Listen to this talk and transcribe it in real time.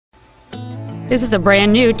This is a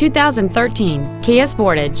brand new 2013 Kia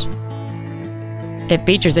Sportage. It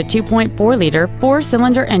features a 2.4-liter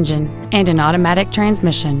four-cylinder engine and an automatic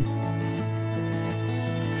transmission.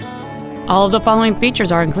 All of the following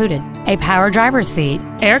features are included: a power driver's seat,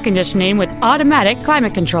 air conditioning with automatic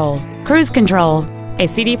climate control, cruise control, a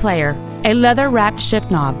CD player, a leather-wrapped shift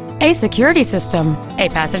knob, a security system, a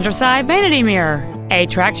passenger side vanity mirror, a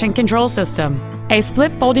traction control system, a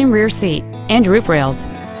split folding rear seat, and roof rails.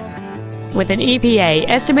 With an EPA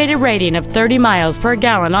estimated rating of 30 miles per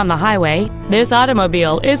gallon on the highway, this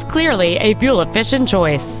automobile is clearly a fuel-efficient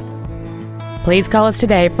choice. Please call us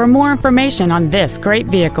today for more information on this great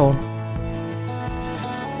vehicle.